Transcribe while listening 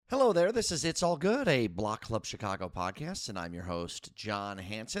Hello there. This is It's All Good, a Block Club Chicago podcast, and I'm your host, John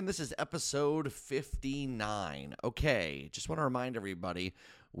Hanson. This is episode 59. Okay, just want to remind everybody,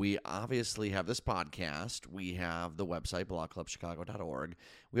 we obviously have this podcast. We have the website, blockclubchicago.org.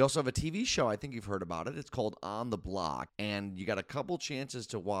 We also have a TV show. I think you've heard about it. It's called On the Block, and you got a couple chances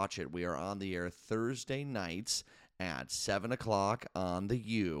to watch it. We are on the air Thursday nights at 7 o'clock on the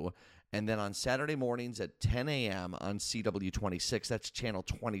U, and then on Saturday mornings at 10 a.m. on CW26. That's channel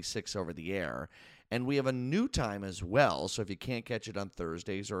 26 over the air. And we have a new time as well, so if you can't catch it on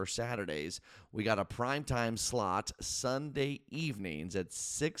Thursdays or Saturdays, we got a primetime slot Sunday evenings at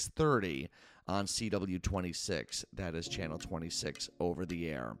 6:30 on CW26. That is channel 26 over the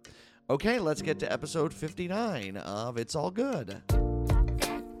air. Okay, let's get to episode 59 of It's All Good.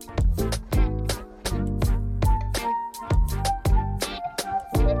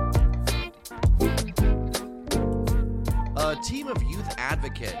 A team of youth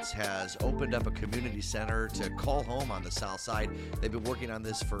advocates has opened up a community center to call home on the South Side. They've been working on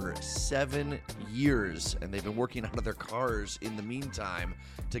this for 7 years, and they've been working out of their cars in the meantime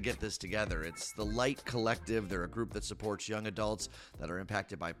to get this together. It's the Light Collective. They're a group that supports young adults that are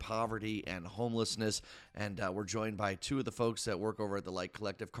impacted by poverty and homelessness, and we're joined by two of the folks that work over at the Light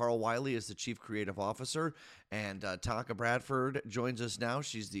Collective. Carl Wiley is the Chief Creative Officer, and Tonka Bradford joins us now.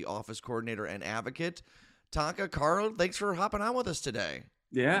 She's the Office Coordinator and Advocate. Tonka, Carl, thanks for hopping on with us today.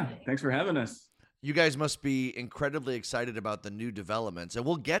 Yeah, thanks for having us. You guys must be incredibly excited about the new developments, and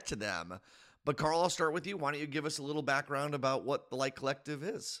we'll get to them. But Carl, I'll start with you. Why don't you give us a little background about what the Light Collective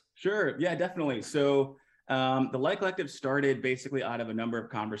is? Sure. Yeah, definitely. So the Light Collective started basically out of a number of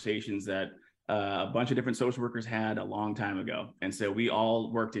conversations that a bunch of different social workers had a long time ago. And so we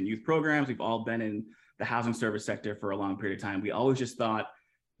all worked in youth programs. We've all been in the housing service sector for a long period of time. We always just thought,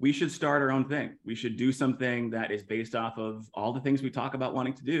 we should start our own thing. We should do something that is based off of all the things we talk about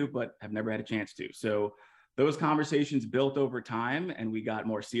wanting to do, but have never had a chance to. So those conversations built over time, and we got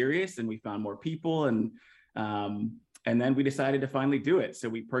more serious, and we found more people, and then we decided to finally do it. So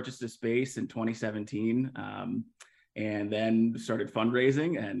we purchased a space in 2017, and then started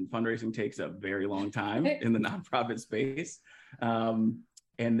fundraising. And fundraising takes a very long time in the nonprofit space.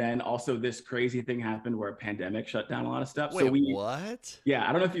 And then also this crazy thing happened where a pandemic shut down a lot of stuff. Wait, what? Yeah,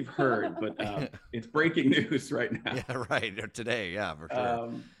 I don't know if you've heard, but it's breaking news right now. Yeah, right. Today, yeah, for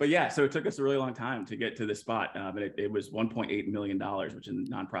sure. But yeah, so it took us a really long time to get to this spot. But it was $1.8 million, which in the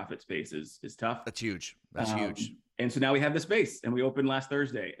nonprofit space is tough. That's huge. That's huge. And so now we have the space, and we opened last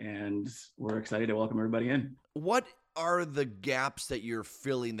Thursday, and we're excited to welcome everybody in. What are the gaps that you're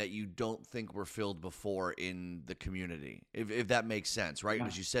filling that you don't think were filled before in the community? If that makes sense, right?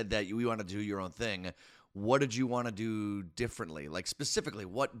 Because you said that we want to do your own thing. What did you want to do differently? Like specifically,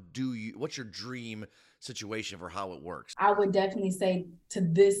 what's your dream situation for how it works? I would definitely say to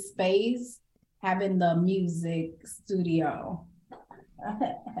this space, having the music studio.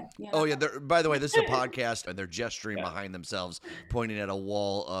 Oh yeah. By the way, this is a podcast, and they're gesturing behind themselves, pointing at a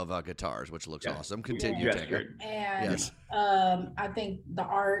wall of guitars, which looks awesome. Continue, Tonka. And yes. I think the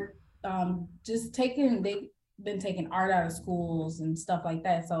art, they've been taking art out of schools and stuff like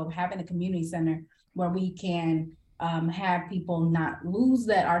that. So having a community center where we can have people not lose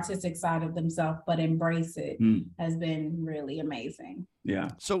that artistic side of themselves, but embrace it has been really amazing. Yeah.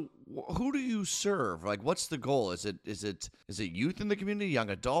 So who do you serve? Like, what's the goal? Is it youth in the community, young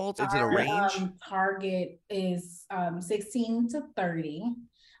adults? Is it a range? Target is 16 to 30.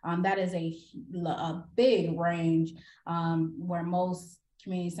 That is a big range where most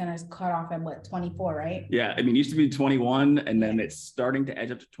community centers cut off at 24, right? Yeah. I mean, it used to be 21, and then it's starting to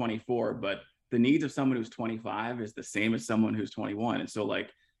edge up to 24, but the needs of someone who's 25 is the same as someone who's 21. And so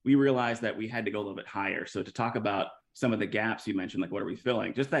we realized that we had to go a little bit higher. So to talk about some of the gaps you mentioned, like what are we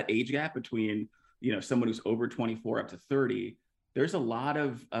filling? Just that age gap between, someone who's over 24 up to 30, there's a lot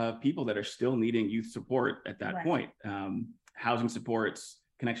of people that are still needing youth support at that point. Housing supports,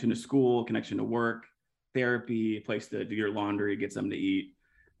 connection to school, connection to work, therapy, a place to do your laundry, get something to eat.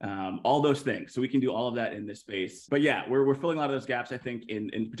 All those things. So we can do all of that in this space. But yeah, we're filling a lot of those gaps, I think, in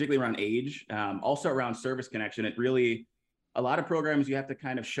particularly around age, also around service connection. A lot of programs, you have to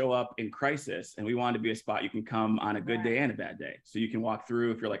kind of show up in crisis, and we want to be a spot you can come on a good day and a bad day. So you can walk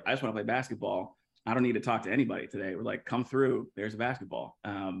through, if you're like, I just want to play basketball, I don't need to talk to anybody today. We're like, come through, there's a basketball.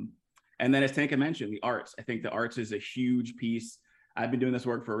 And then as Tonka mentioned, the arts. I think the arts is a huge piece. I've been doing this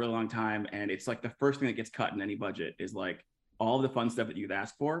work for a really long time, and it's like the first thing that gets cut in any budget is like all the fun stuff that you'd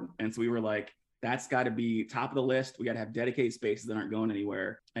ask for. And so we were like, that's got to be top of the list. We got to have dedicated spaces that aren't going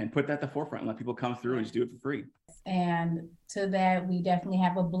anywhere, and put that at the forefront and let people come through and just do it for free. And to that, we definitely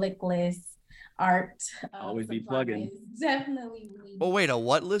have a Blick list art. Always be supplies. plugging. Definitely. Oh, wait, a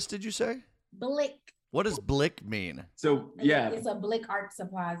what list did you say? Blick. What does Blick mean? So yeah, It's a Blick art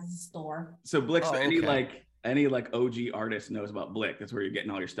supplies store. so Blick, Oh, any okay. OG artist knows about Blick. That's where you're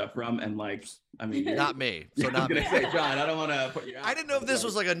getting all your stuff from. And like, I mean, Not me. So I was not me. gonna say, John, I don't want to put you out. I didn't know if this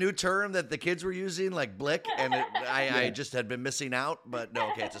was like a new term that the kids were using, like Blick, and I Yeah. just had been missing out. But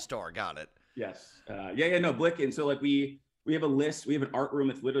no, okay, it's a store. Got it. Yes. No, Blick. And so like we have a list. We have an art room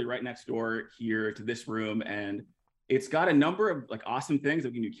that's literally right next door here to this room, and it's got a number of like awesome things.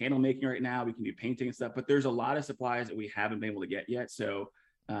 We can do candle making right now. We can do painting and stuff, but there's a lot of supplies that we haven't been able to get yet. So,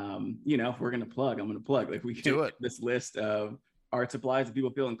 if we're gonna plug, I'm gonna plug. Like we can Do it. get this list of art supplies if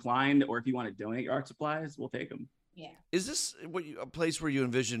people feel inclined, or if you want to donate your art supplies, we'll take them. Yeah. Is this a place where you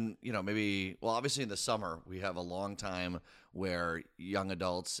envision, maybe, well, obviously in the summer, we have a long time where young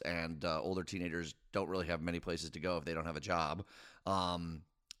adults and older teenagers don't really have many places to go if they don't have a job.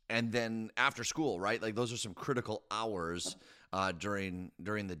 And then after school, right? Like those are some critical hours during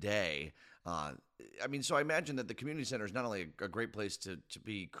the day. So I imagine that the community center is not only a great place to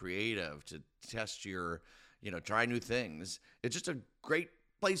be creative, to test your, try new things. It's just a great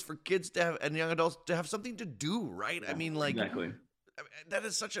place for kids to have and young adults to have something to do, right? Yeah, I mean, like exactly. that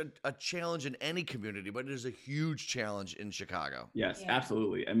is such a challenge in any community, but it is a huge challenge in Chicago. Yes, Yeah.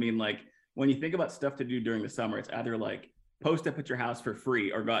 absolutely. I mean, like when you think about stuff to do during the summer, it's either like post up at your house for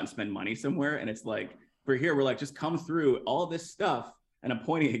free or go out and spend money somewhere. And it's like for here, we're like, just come through all this stuff. And I'm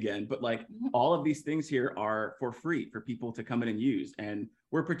pointing again, but like all of these things here are for free for people to come in and use. And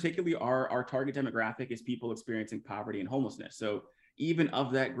we're particularly our target demographic is people experiencing poverty and homelessness. So even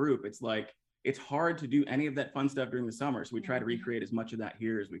of that group, it's like it's hard to do any of that fun stuff during the summer. So we try to recreate as much of that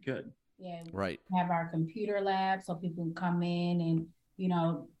here as we could. Yeah. Right. We have our computer lab so people can come in and,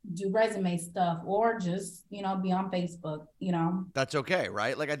 do resume stuff or just, be on Facebook, That's okay,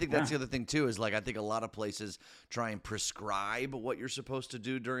 right? Like I think that's Yeah. the other thing too, is like I think a lot of places try and prescribe what you're supposed to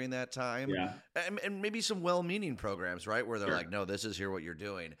do during that time. Yeah. And maybe some well-meaning programs, right? Where they're Sure. like, no, this is here what you're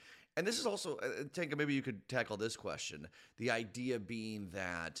doing. And this is also, Tanka, maybe you could tackle this question. The idea being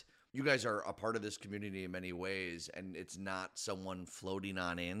that you guys are a part of this community in many ways, and it's not someone floating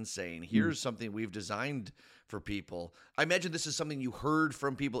on in saying, here's something we've designed for people. I imagine this is something you heard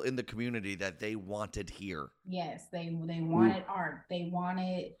from people in the community that they wanted here. Yes, they wanted art. They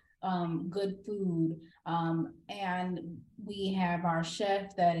wanted good food. And we have our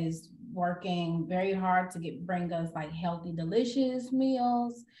chef that is working very hard to bring us like healthy, delicious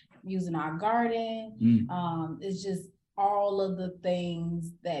meals using our garden. It's just all of the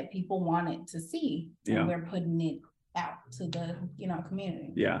things that people wanted to see. Yeah. And we're putting it out to the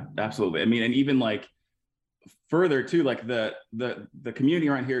community. Yeah, absolutely. I mean, and even like further too, like the community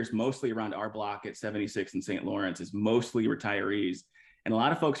around here is mostly around our block at 76 and St. Lawrence is mostly retirees. And a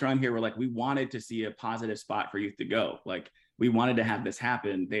lot of folks around here were like, we wanted to see a positive spot for youth to go. Like we wanted to have this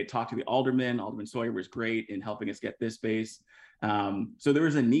happen. They had talked to the Alderman Sawyer was great in helping us get this space. So there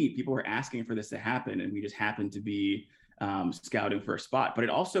was a need. People were asking for this to happen. And we just happened to be scouting for a spot. But it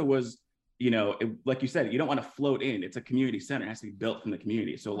also was, like you said, you don't want to float in. It's a community center. It has to be built from the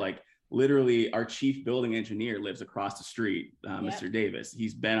community. So like literally our chief building engineer lives across the street, Mr. Davis.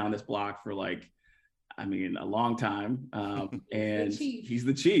 He's been on this block for a long time. And he's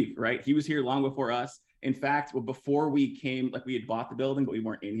the chief, right? He was here long before us. In fact, before we came, like we had bought the building, but we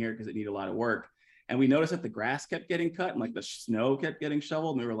weren't in here because it needed a lot of work. And we noticed that the grass kept getting cut and like the snow kept getting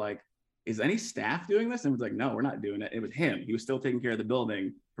shoveled. And we were like, is any staff doing this? And it was like, no, we're not doing it. It was him. He was still taking care of the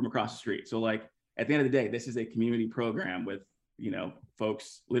building from across the street. So like at the end of the day, this is a community program with,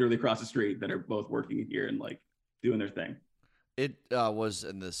 folks literally across the street that are both working here and like doing their thing. It was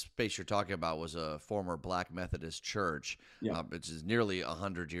in the space you're talking about was a former Black Methodist church, which is nearly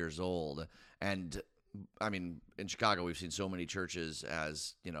 100 years old. And I mean, in Chicago, we've seen so many churches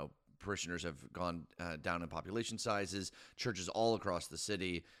as, parishioners have gone down in population sizes, churches all across the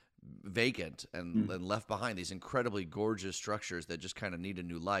city vacant and left behind, these incredibly gorgeous structures that just kind of need a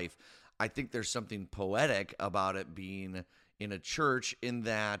new life. I think there's something poetic about it being in a church in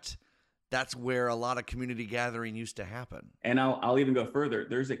that that's where a lot of community gathering used to happen. And I'll even go further.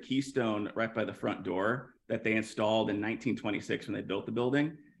 There's a keystone right by the front door that they installed in 1926 when they built the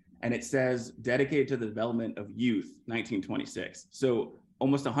building. And it says dedicated to the development of youth, 1926. So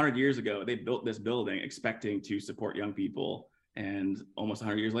almost 100 years ago, they built this building expecting to support young people. And almost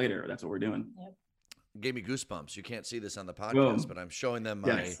 100 years later, that's what we're doing. Yep. Gave me goosebumps. You can't see this on the podcast, but I'm showing them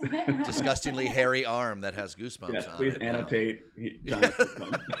my disgustingly hairy arm that has goosebumps Yes, on please it. annotate.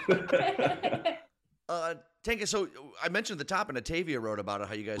 Tanka, so I mentioned at the top, and Atavia wrote about it,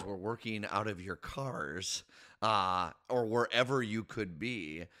 how you guys were working out of your cars or wherever you could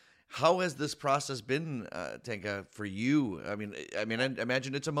be. How has this process been, Tanka, for you? I mean, I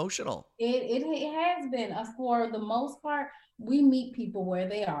imagine it's emotional. It has been. For the most part, we meet people where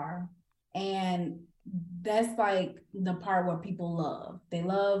they are, and that's like the part where people love. They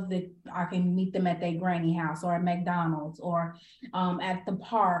love that I can meet them at their granny house or at McDonald's or at the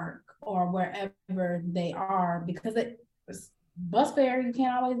park or wherever they are, because bus fare, you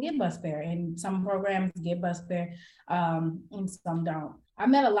can't always get bus fare, and some programs get bus fare, and some don't. I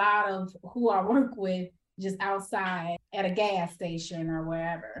met a lot of who I work with just outside at a gas station or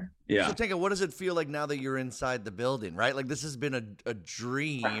wherever. Yeah. So Tanka, what does it feel like now that you're inside the building, right? Like this has been a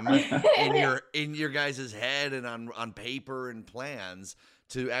dream in your guys' head and on paper and plans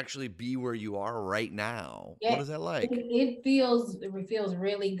to actually be where you are right now. Yeah, what is that like? It feels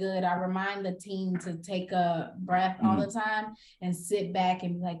really good. I remind the team to take a breath all the time and sit back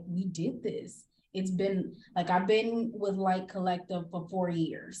and be like, we did this. It's been like, I've been with Light Collective for 4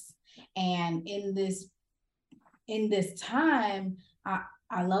 years. And in this time,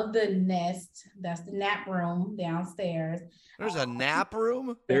 I love the nest. That's the nap room downstairs. There's a nap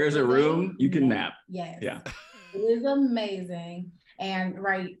room? There is a room you can nap. Yes. Yeah. It is amazing. And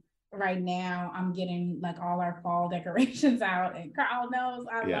right now I'm getting like all our fall decorations out, and Carl knows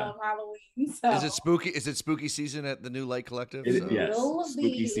I love Halloween. So Is it spooky season at the new Light Collective? Yes.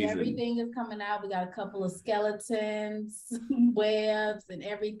 Spooky season. Everything is coming out. We got a couple of skeletons, webs, and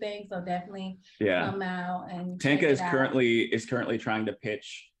everything. So definitely come out. And Tanka is currently trying to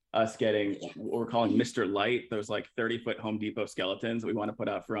pitch us getting what we're calling Mr. Light, those like 30-foot Home Depot skeletons that we want to put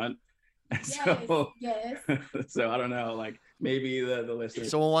out front. Yes. So I don't know, like maybe the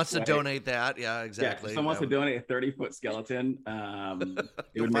listeners. Someone wants to donate that. Yeah, exactly. Yeah, someone wants to donate a 30-foot skeleton.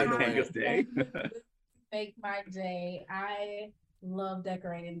 It would make Tanka's day. Make my day. I love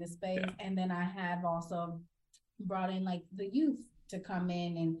decorating the space. Yeah. And then I have also brought in like the youth to come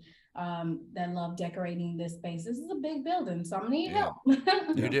in and that love decorating this space. This is a big building, so I'm gonna need help.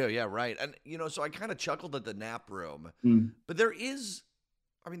 You do, yeah, right. And so I kind of chuckled at the nap room, but there's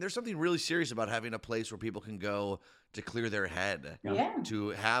something really serious about having a place where people can go to clear their head, to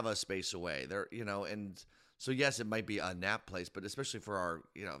have a space away there, and so yes, it might be a nap place, but especially for our,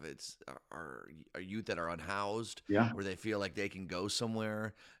 if it's our youth that are unhoused, where they feel like they can go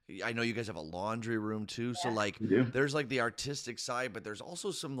somewhere. I know you guys have a laundry room too. So like there's like the artistic side, but there's also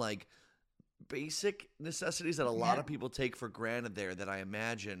some like basic necessities that a lot of people take for granted there that I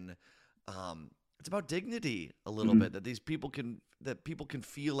imagine, it's about dignity a little bit, that people can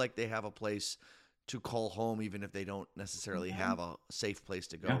feel like they have a place to call home, even if they don't necessarily have a safe place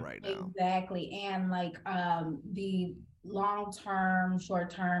to go right now. Exactly. And like the long-term,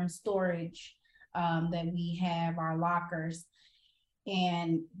 short-term storage that we have, our lockers,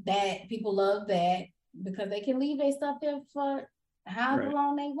 and that people love that because they can leave their stuff there for however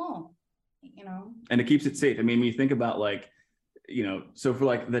long they want, And it keeps it safe. I mean, when you think about like, so for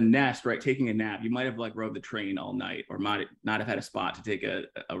like the nest, right, taking a nap, you might have like rode the train all night or might not have had a spot to take a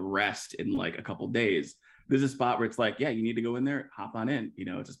rest in like a couple days. There's a spot where it's like, you need to go in there, hop on in,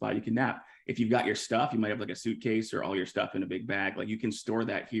 it's a spot you can nap. If you've got your stuff, you might have like a suitcase or all your stuff in a big bag. Like you can store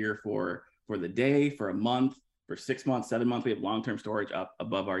that here for the day, for a month, for 6 months, 7 months. We have long-term storage up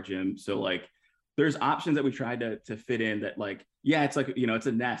above our gym. So like, there's options that we tried to fit in that like, it's like, it's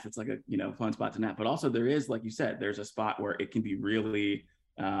a nest. It's like a, fun spot to nap, but also there is, like you said, there's a spot where it can be really,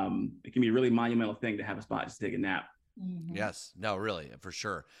 monumental thing to have a spot just to take a nap. Mm-hmm. Yes, no, really, for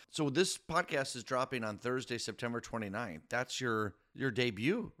sure. So this podcast is dropping on Thursday, September 29th. That's your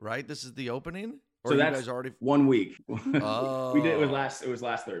debut, right? This is the opening? Or so that's you guys already 1 week. Oh. We did it was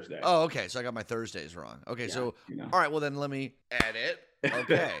last Thursday. Oh, okay. So I got my Thursdays wrong. Okay, so all right, well then let me edit.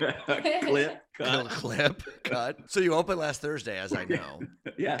 Okay. Clip, cut. So you opened last Thursday, as I know.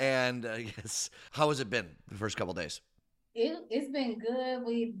 Yeah. And yes, how has it been the first couple of days? It's been good.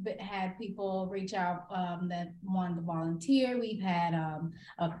 We've had people reach out that wanted to volunteer. We've had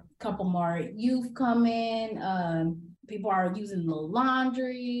a couple more youth come in. People are using the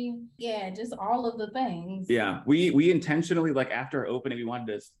laundry. Yeah, just all of the things. Yeah, we intentionally, like after our opening, we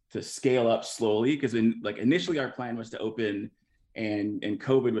wanted to scale up slowly because initially our plan was to open and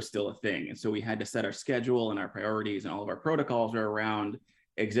COVID was still a thing. And so we had to set our schedule and our priorities, and all of our protocols are around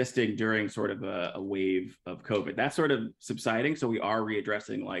existing during sort of a wave of COVID. That's sort of subsiding. So we are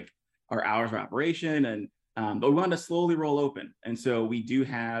readdressing like our hours of operation, and but we wanted to slowly roll open. And so we do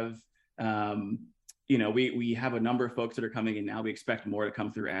have, we have a number of folks that are coming in now. We expect more to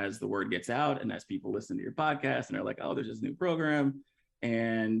come through as the word gets out and as people listen to your podcast and are like, oh, there's this new program.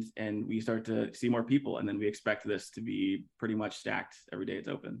 And we start to see more people. And then we expect this to be pretty much stacked every day it's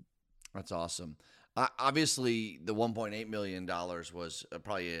open. That's awesome. Obviously, the $1.8 million was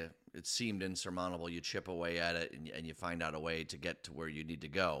probably it seemed insurmountable, you chip away at it and you find out a way to get to where you need to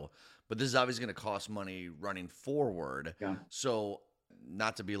go. But this is obviously going to cost money running forward. Yeah. So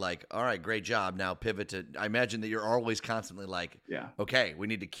not to be like, all right, great job, now pivot to, I imagine that you're always constantly like, okay, we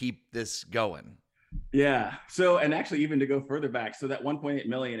need to keep this going. Yeah. So, and actually even to go further back, so that 1.8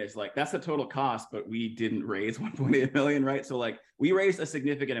 million is like, that's the total cost, but we didn't raise 1.8 million, right? So like we raised a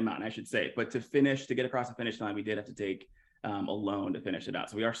significant amount, I should say, but to get across the finish line, we did have to take a loan to finish it out.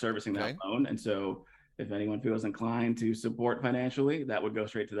 So we are servicing that loan. And so if anyone feels inclined to support financially, that would go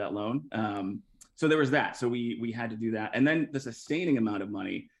straight to that loan. So there was that. So we had to do that. And then the sustaining amount of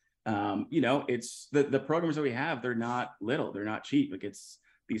money, it's the programs that we have, they're not little, they're not cheap. Like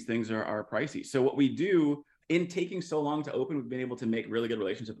these things are pricey. So what we do in taking so long to open, we've been able to make really good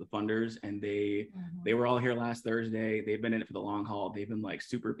relationships with funders, and they were all here last Thursday. They've been in it for the long haul. They've been like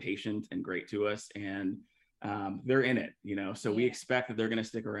super patient and great to us, and they're in it, so we expect that they're going to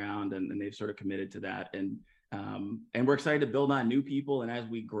stick around, and they've sort of committed to that. And we're excited to build on new people. And as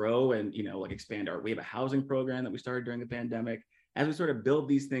we grow and, expand we have a housing program that we started during the pandemic. As we sort of build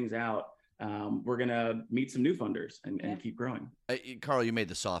these things out, we're going to meet some new funders and keep growing. Carl, you made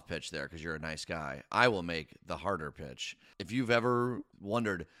the soft pitch there because you're a nice guy. I will make the harder pitch. If you've ever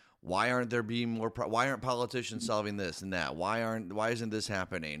wondered, why aren't there being more? Why aren't politicians solving this and that? Why isn't this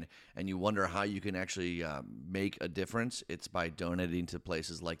happening? And you wonder how you can actually make a difference. It's by donating to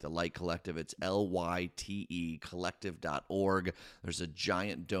places like the Light Collective. It's LYTE collective.org. There's a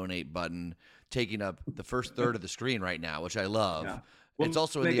giant donate button taking up the first third of the screen right now, which I love. Yeah. Well, it's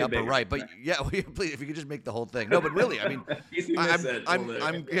also in the upper right, but please, if you could just make the whole thing. No, but really, I mean,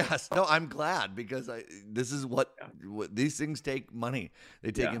 I'm glad, because this is what these things take money.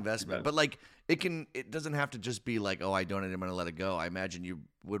 They take investment, but like it doesn't have to just be like, oh, I donated, I'm going to let it go. I imagine you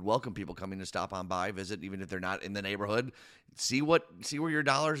would welcome people coming to stop on by, visit, even if they're not in the neighborhood, see where your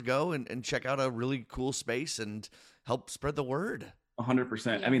dollars go, and check out a really cool space and help spread the word.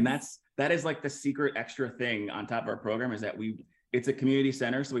 100%. I mean, that is like the secret extra thing on top of our program, is that it's a community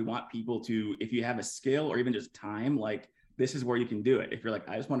center. So we want people to, if you have a skill or even just time, like this is where you can do it. If you're like,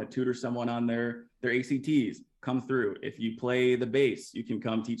 I just want to tutor someone on their ACTs, come through. If you play the bass, you can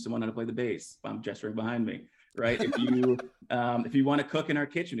come teach someone how to play the bass. I'm gesturing behind me, right? If you want to cook in our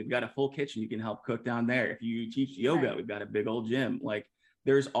kitchen, we've got a full kitchen. You can help cook down there. If you teach yoga, we've got a big old gym. Like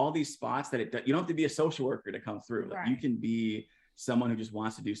there's all these spots that you don't have to be a social worker to come through. Like, you can be someone who just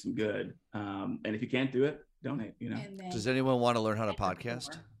wants to do some good. And if you can't do it, donate. Does anyone want to learn how to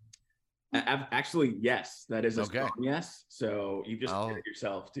podcast? Actually, yes, that is a strong yes. So you just committed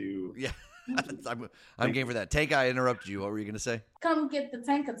yourself to. Yeah, I'm game for that. Tank, I interrupted you. What were you going to say? Come get the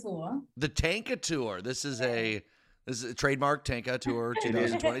Tanka Tour. The Tanka Tour. This is a trademark Tanka Tour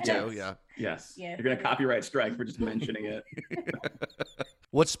 2022. Yes. You're going to copyright strike for just mentioning it.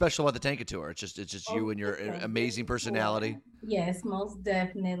 What's special about the Tanka Tour? It's just you and your amazing personality. Yes, most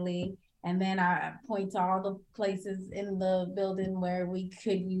definitely. And then I point to all the places in the building where we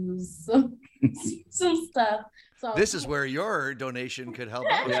could use some stuff. So this is where your donation could help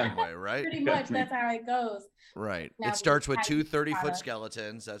out some way, right? Pretty much, that's how it goes. Right. Now it starts with 2 30-foot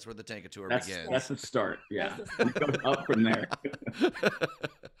skeletons. That's where the Tanka Tour begins. That's the start. Yeah. It goes up from there.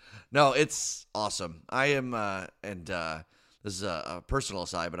 No, it's awesome. I am, this is a personal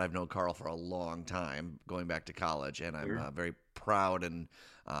aside, but I've known Carl for a long time, going back to college, and I'm very proud and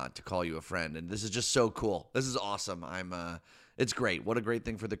to call you a friend. And this is just so cool. This is awesome. It's great. What a great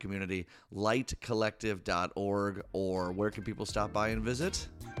thing for the community. lightcollective.org, or where can people stop by and visit?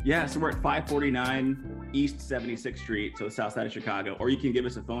 Yeah, so we're at 549 East 76th Street, so the south side of Chicago. Or you can give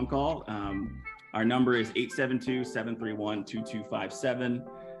us a phone call. Our number is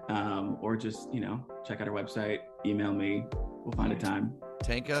 872-731-2257. Or just, check out our website, email me. We'll find a time.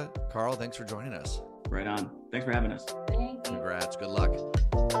 Tanka, Carl, thanks for joining us. Right on. Thanks for having us. Thank you. Congrats. Good luck.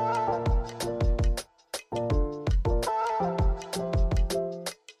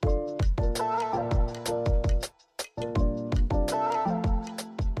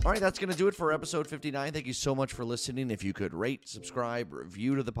 All right, that's going to do it for episode 59. Thank you so much for listening. If you could rate, subscribe,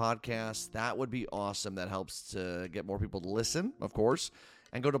 review to the podcast, that would be awesome. That helps to get more people to listen, of course.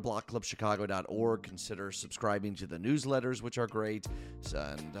 And go to blockclubchicago.org. Consider subscribing to the newsletters, which are great,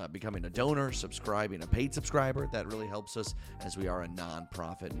 and becoming a donor, subscribing, a paid subscriber. That really helps us, as we are a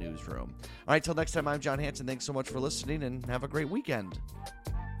nonprofit newsroom. All right, till next time, I'm John Hanson. Thanks so much for listening, and have a great weekend.